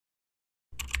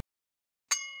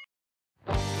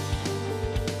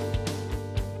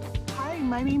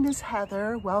my name is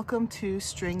Heather. Welcome to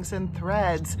Strings and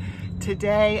Threads.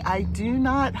 Today I do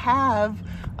not have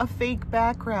a fake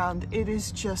background. It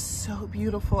is just so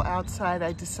beautiful outside.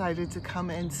 I decided to come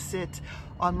and sit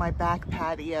on my back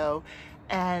patio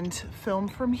and film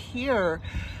from here.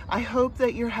 I hope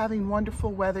that you're having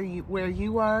wonderful weather where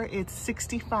you are. It's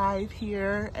 65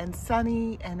 here and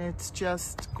sunny, and it's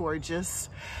just gorgeous.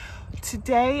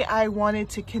 Today I wanted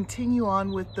to continue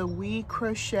on with the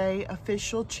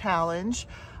Wecrochetofficial challenge.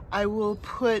 I will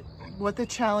put what the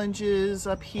challenge is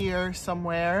up here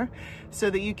somewhere so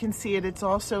that you can see it. It's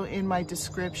also in my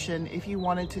description if you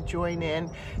wanted to join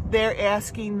in. They're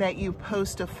asking that you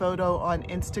post a photo on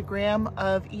Instagram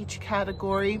of each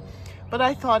category, but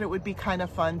I thought it would be kind of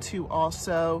fun to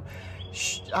also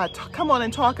come on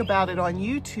and talk about it on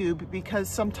YouTube, because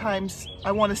sometimes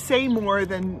I want to say more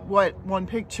than what one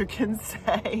picture can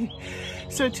say.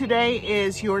 So today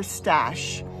is your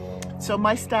stash. So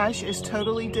my stash is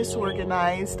totally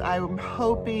disorganized. I'm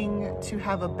hoping to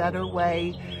have a better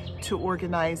way to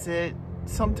organize it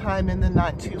sometime in the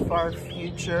not too far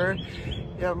future.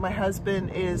 You know, my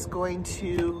husband is going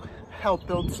to help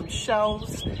build some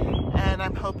shelves, and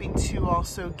I'm hoping to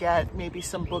also get maybe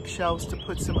some bookshelves to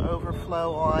put some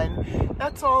overflow on.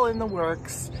 That's all in the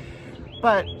works.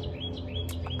 But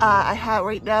I have,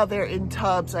 right now they're in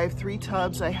tubs. I have 3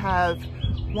 tubs. I have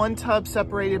one tub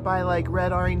separated by like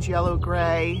red, orange, yellow,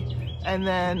 gray, and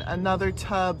then another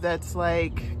tub that's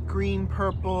like green,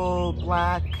 purple,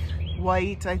 black,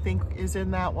 white, I think is in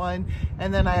that one.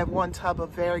 And then I have one tub of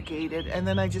variegated, and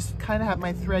then I just kind of have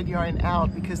my thread yarn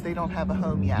out because they don't have a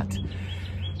home yet.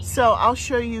 So I'll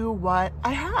show you what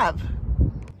I have.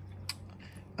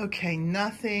 Okay,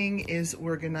 nothing is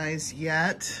organized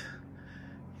yet.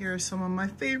 Here are some of my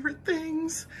favorite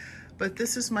things, but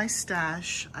this is my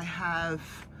stash. I have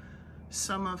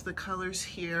some of the colors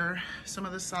here, some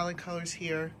of the solid colors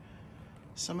here,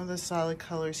 some of the solid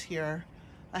colors here.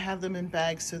 I have them in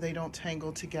bags so they don't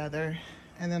tangle together.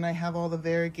 And then I have all the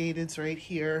variegateds right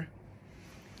here.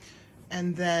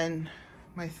 And then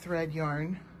my thread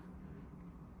yarn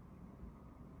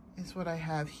is what I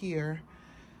have here.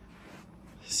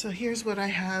 So here's what I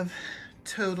have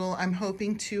total. I'm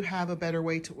hoping to have a better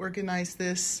way to organize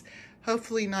this,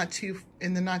 hopefully in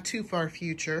the not too far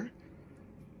future.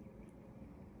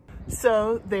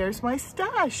 So there's my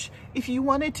stash. If you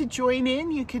wanted to join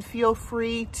in, you could feel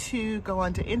free to go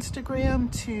onto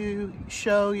Instagram to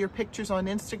show your pictures on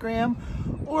Instagram.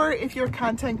 Or if you're a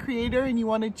content creator and you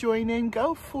want to join in,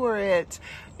 go for it.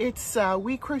 It's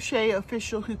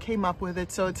Wecrochetofficial who came up with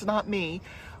it, so it's not me.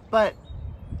 But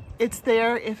it's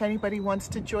there if anybody wants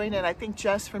to join it. I think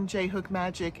Jess from J Hook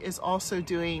Magic is also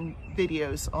doing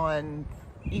videos on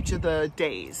each of the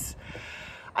days.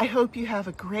 I hope you have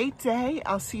a great day.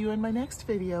 I'll see you in my next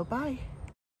video. Bye.